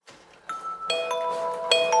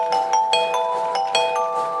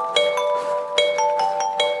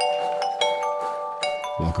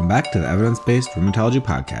Welcome back to the Evidence-Based Rheumatology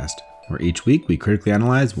Podcast, where each week we critically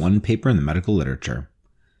analyze one paper in the medical literature.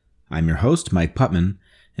 I'm your host, Mike Putman,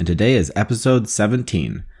 and today is episode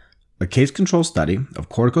 17, a case control study of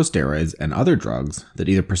corticosteroids and other drugs that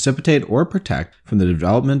either precipitate or protect from the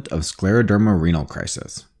development of scleroderma renal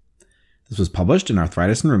crisis. This was published in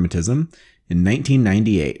Arthritis and Rheumatism in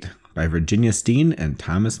 1998 by Virginia Steen and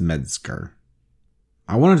Thomas Metzger.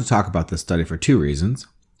 I wanted to talk about this study for two reasons.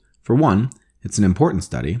 For one, it's an important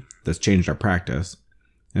study that's changed our practice.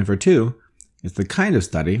 And for two, it's the kind of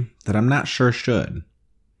study that I'm not sure should.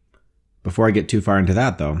 Before I get too far into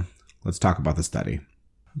that, though, let's talk about the study.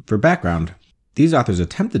 For background, these authors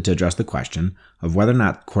attempted to address the question of whether or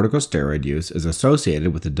not corticosteroid use is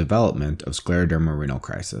associated with the development of scleroderma renal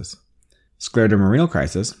crisis. Scleroderma renal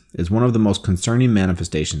crisis is one of the most concerning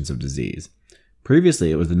manifestations of disease.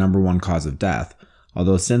 Previously, it was the number one cause of death,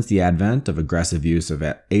 although since the advent of aggressive use of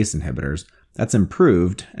ACE inhibitors, that's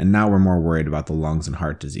improved, and now we're more worried about the lungs and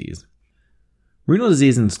heart disease. Renal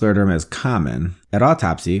disease in scleroderma is common. At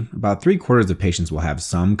autopsy, about 3/4 of patients will have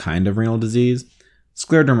some kind of renal disease.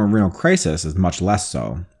 Scleroderma renal crisis is much less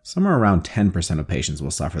so. Somewhere around 10% of patients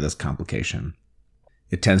will suffer this complication.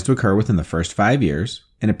 It tends to occur within the first 5 years,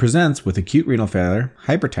 and it presents with acute renal failure,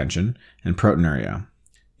 hypertension, and proteinuria.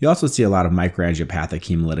 You also see a lot of microangiopathic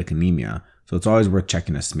hemolytic anemia, so it's always worth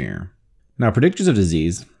checking a smear. Now, predictors of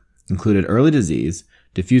disease included early disease,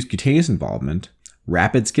 diffuse cutaneous involvement,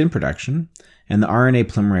 rapid skin production, and the RNA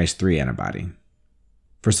polymerase III antibody.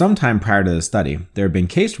 For some time prior to the study, there have been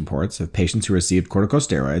case reports of patients who received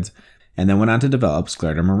corticosteroids and then went on to develop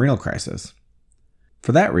scleroderma renal crisis.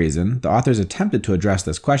 For that reason, the authors attempted to address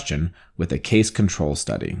this question with a case control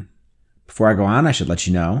study. Before I go on, I should let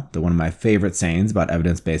you know that one of my favorite sayings about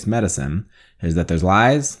evidence-based medicine is that there's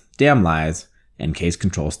lies, damn lies, and case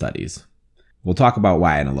control studies. We'll talk about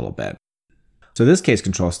why in a little bit. So this case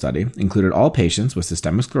control study included all patients with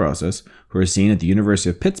systemic sclerosis who were seen at the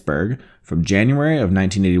University of Pittsburgh from January of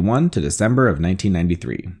 1981 to December of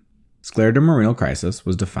 1993. Scleroderma renal crisis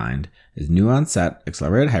was defined as new-onset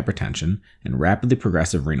accelerated hypertension and rapidly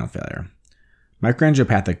progressive renal failure.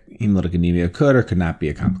 Microangiopathic hemolytic anemia could or could not be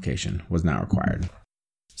a complication, was not required.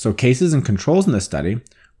 So cases and controls in this study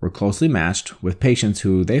were closely matched with patients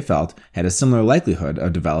who they felt had a similar likelihood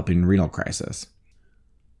of developing renal crisis.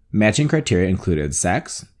 Matching criteria included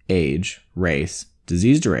sex, age, race,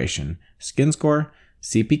 disease duration, skin score,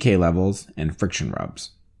 CPK levels, and friction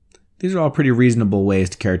rubs. These are all pretty reasonable ways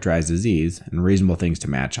to characterize disease and reasonable things to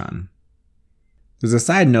match on. There's a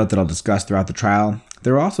side note that I'll discuss throughout the trial.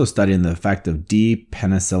 They were also studying the effect of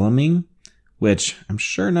D-penicillamine, which I'm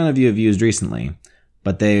sure none of you have used recently,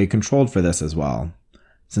 but they controlled for this as well.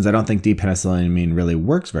 Since I don't think D-penicillamine really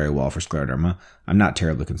works very well for scleroderma, I'm not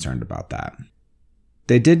terribly concerned about that.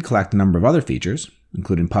 They did collect a number of other features,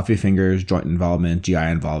 including puffy fingers, joint involvement, GI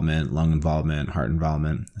involvement, lung involvement, heart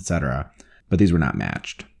involvement, etc., but these were not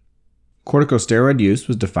matched. Corticosteroid use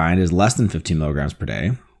was defined as less than 15 milligrams per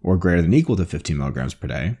day, or greater than equal to 15 milligrams per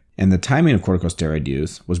day, and the timing of corticosteroid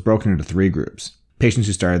use was broken into 3 groups: patients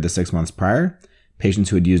who started this 6 months prior, patients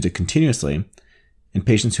who had used it continuously, and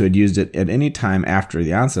patients who had used it at any time after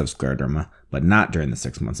the onset of scleroderma, but not during the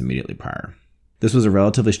 6 months immediately prior. This was a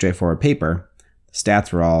relatively straightforward paper. The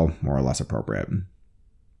stats were all more or less appropriate.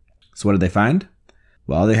 So what did they find?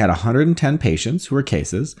 Well, they had 110 patients who were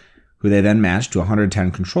cases, who they then matched to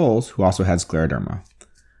 110 controls who also had scleroderma.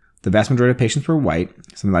 The vast majority of patients were white,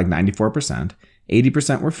 something like 94%,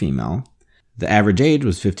 80% were female. The average age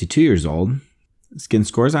was 52 years old. Skin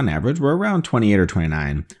scores on average were around 28 or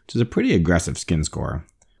 29, which is a pretty aggressive skin score.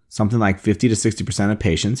 Something like 50 to 60% of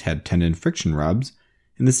patients had tendon friction rubs,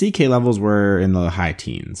 and the CK levels were in the high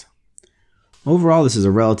teens. Overall, this is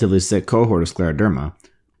a relatively sick cohort of scleroderma,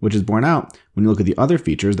 which is borne out when you look at the other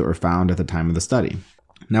features that were found at the time of the study.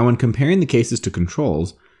 Now, when comparing the cases to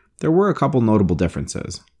controls, there were a couple notable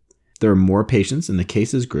differences. There were more patients in the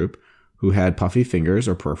cases group who had puffy fingers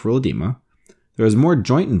or peripheral edema. There was more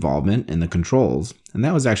joint involvement in the controls, and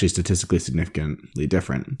that was actually statistically significantly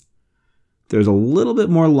different. There was a little bit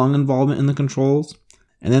more lung involvement in the controls,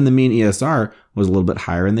 and then the mean ESR was a little bit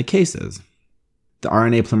higher in the cases. The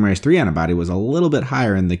RNA polymerase III antibody was a little bit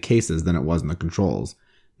higher in the cases than it was in the controls,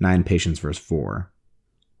 9 patients versus 4.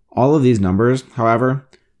 All of these numbers, however,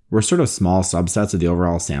 were sort of small subsets of the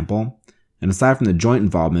overall sample, and aside from the joint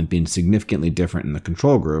involvement being significantly different in the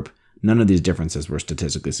control group, none of these differences were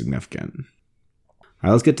statistically significant. All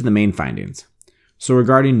right, let's get to the main findings. So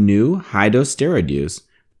regarding new high-dose steroid use,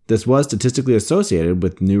 this was statistically associated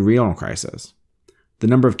with new renal crisis. The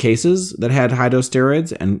number of cases that had high-dose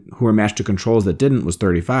steroids and who were matched to controls that didn't was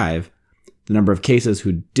 35. The number of cases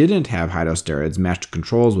who didn't have high-dose steroids matched to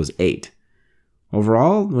controls was 8.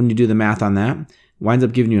 Overall, when you do the math on that, it winds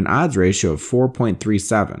up giving you an odds ratio of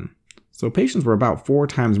 4.37. So patients were about 4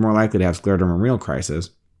 times more likely to have scleroderma renal crisis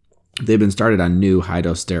if they'd been started on new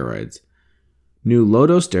high-dose steroids. New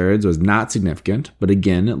low-dose steroids was not significant, but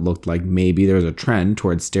again, it looked like maybe there was a trend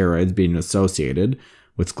towards steroids being associated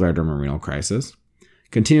with scleroderma renal crisis.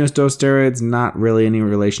 Continuous dose steroids, not really any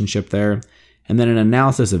relationship there. And then an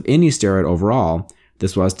analysis of any steroid overall,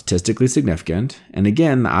 this was statistically significant. And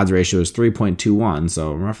again, the odds ratio is 3.21,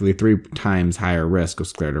 so roughly 3 times higher risk of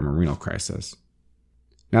scleroderma renal crisis.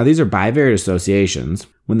 Now, these are bivariate associations.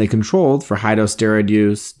 When they controlled for high-dose steroid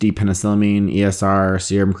use, D-penicillamine, ESR,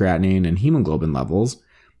 serum creatinine, and hemoglobin levels,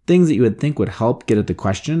 things that you would think would help get at the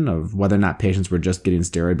question of whether or not patients were just getting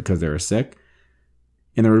steroid because they were sick.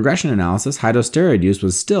 In the regression analysis, high-dose steroid use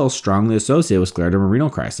was still strongly associated with scleroderma renal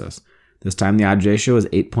crisis. This time the odds ratio was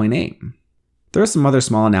 8.8. There are some other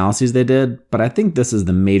small analyses they did, but I think this is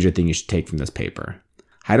the major thing you should take from this paper.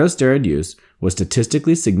 High-dose steroid use was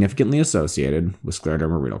statistically significantly associated with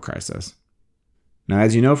scleroderma renal crisis. Now,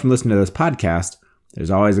 as you know from listening to this podcast,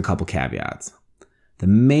 there's always a couple caveats. The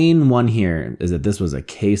main one here is that this was a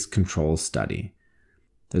case control study.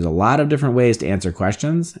 There's a lot of different ways to answer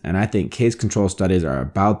questions, and I think case control studies are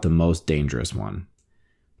about the most dangerous one.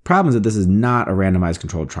 The problem is that this is not a randomized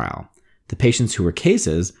controlled trial. The patients who were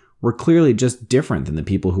cases were clearly just different than the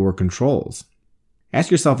people who were controls.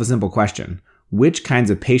 Ask yourself a simple question. Which kinds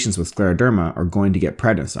of patients with scleroderma are going to get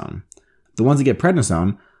prednisone? The ones that get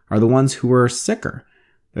prednisone are the ones who are sicker.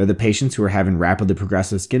 They're the patients who are having rapidly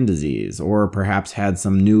progressive skin disease, or perhaps had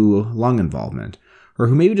some new lung involvement, or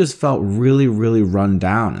who maybe just felt really, really run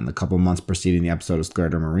down in the couple months preceding the episode of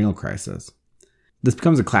scleroderma renal crisis. This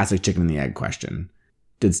becomes a classic chicken and the egg question.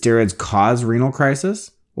 Did steroids cause renal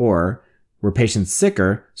crisis, or were patients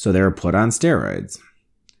sicker so they were put on steroids?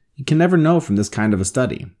 You can never know from this kind of a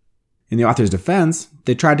study. In the author's defense,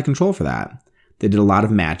 they tried to control for that. They did a lot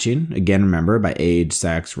of matching, again remember, by age,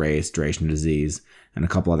 sex, race, duration of disease, and a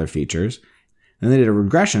couple other features. And they did a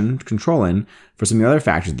regression controlling for some of the other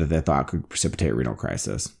factors that they thought could precipitate renal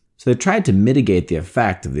crisis. So they tried to mitigate the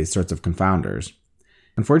effect of these sorts of confounders.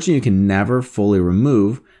 Unfortunately, you can never fully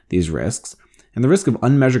remove these risks, and the risk of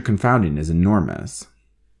unmeasured confounding is enormous.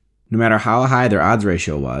 No matter how high their odds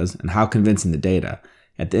ratio was and how convincing the data,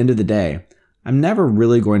 at the end of the day, I'm never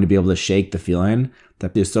really going to be able to shake the feeling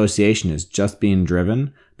that the association is just being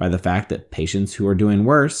driven by the fact that patients who are doing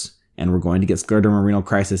worse and were going to get scleroderma renal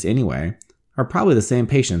crisis anyway are probably the same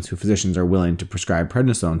patients who physicians are willing to prescribe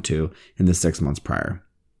prednisone to in the 6 months prior.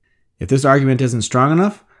 If this argument isn't strong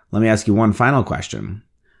enough, let me ask you one final question.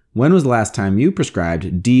 When was the last time you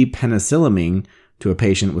prescribed D-penicillamine to a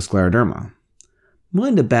patient with scleroderma? I'm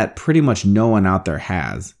willing to bet pretty much no one out there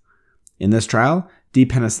has. In this trial,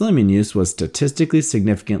 D-penicillamine use was statistically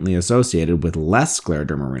significantly associated with less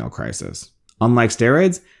scleroderma renal crisis. Unlike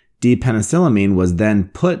steroids, D-penicillamine was then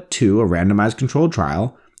put to a randomized controlled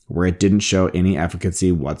trial where it didn't show any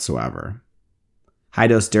efficacy whatsoever.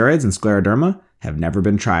 High-dose steroids and scleroderma have never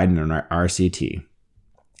been tried in an RCT.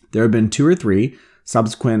 There have been 2 or 3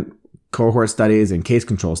 subsequent cohort studies and case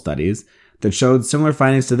control studies that showed similar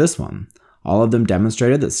findings to this one. All of them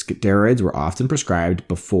demonstrated that steroids were often prescribed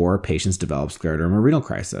before patients developed scleroderma renal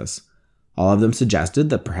crisis. All of them suggested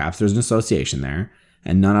that perhaps there's an association there,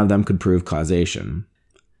 and none of them could prove causation.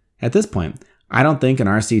 At this point, I don't think an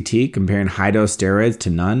RCT comparing high-dose steroids to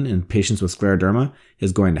none in patients with scleroderma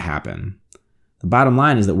is going to happen. The bottom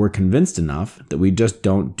line is that we're convinced enough that we just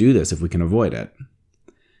don't do this if we can avoid it.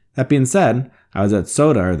 That being said, I was at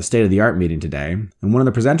SOTA, or the State of the Art meeting today, and one of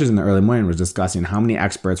the presenters in the early morning was discussing how many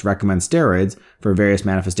experts recommend steroids for various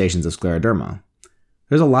manifestations of scleroderma.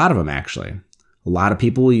 There's a lot of them, actually. A lot of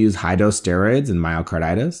people will use high-dose steroids in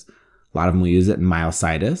myocarditis. A lot of them will use it in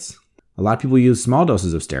myositis. A lot of people use small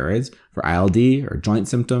doses of steroids for ILD or joint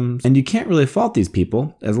symptoms, and you can't really fault these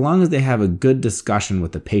people as long as they have a good discussion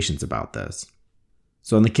with the patients about this.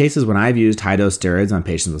 So in the cases when I've used high-dose steroids on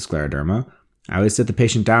patients with scleroderma, I always sit the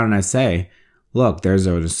patient down and I say, look, there's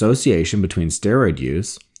an association between steroid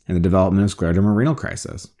use and the development of scleroderma renal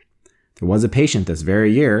crisis. There was a patient this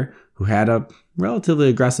very year who had a relatively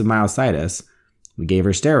aggressive myositis. We gave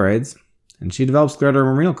her steroids, and she developed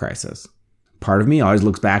scleroderma renal crisis. Part of me always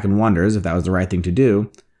looks back and wonders if that was the right thing to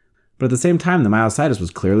do, but at the same time, the myositis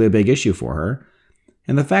was clearly a big issue for her,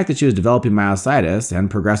 and the fact that she was developing myositis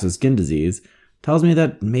and progressive skin disease tells me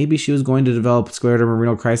that maybe she was going to develop scleroderma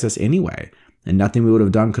renal crisis anyway, and nothing we would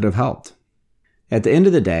have done could have helped. At the end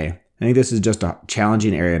of the day, I think this is just a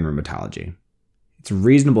challenging area in rheumatology. It's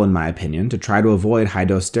reasonable, in my opinion, to try to avoid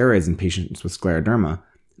high-dose steroids in patients with scleroderma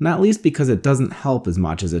not least because it doesn't help as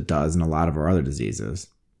much as it does in a lot of our other diseases.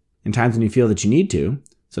 In times when you feel that you need to,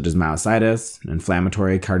 such as myositis,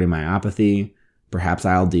 inflammatory cardiomyopathy, perhaps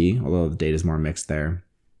ILD, although the data is more mixed there,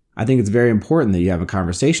 I think it's very important that you have a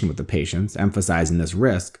conversation with the patients emphasizing this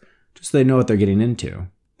risk just so they know what they're getting into.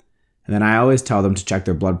 And then I always tell them to check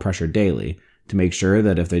their blood pressure daily to make sure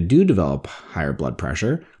that if they do develop higher blood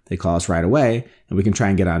pressure, they call us right away and we can try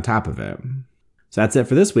and get on top of it. So that's it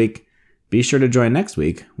for this week. Be sure to join next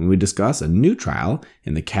week when we discuss a new trial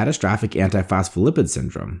in the catastrophic antiphospholipid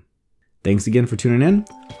syndrome. Thanks again for tuning in.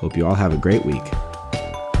 Hope you all have a great week.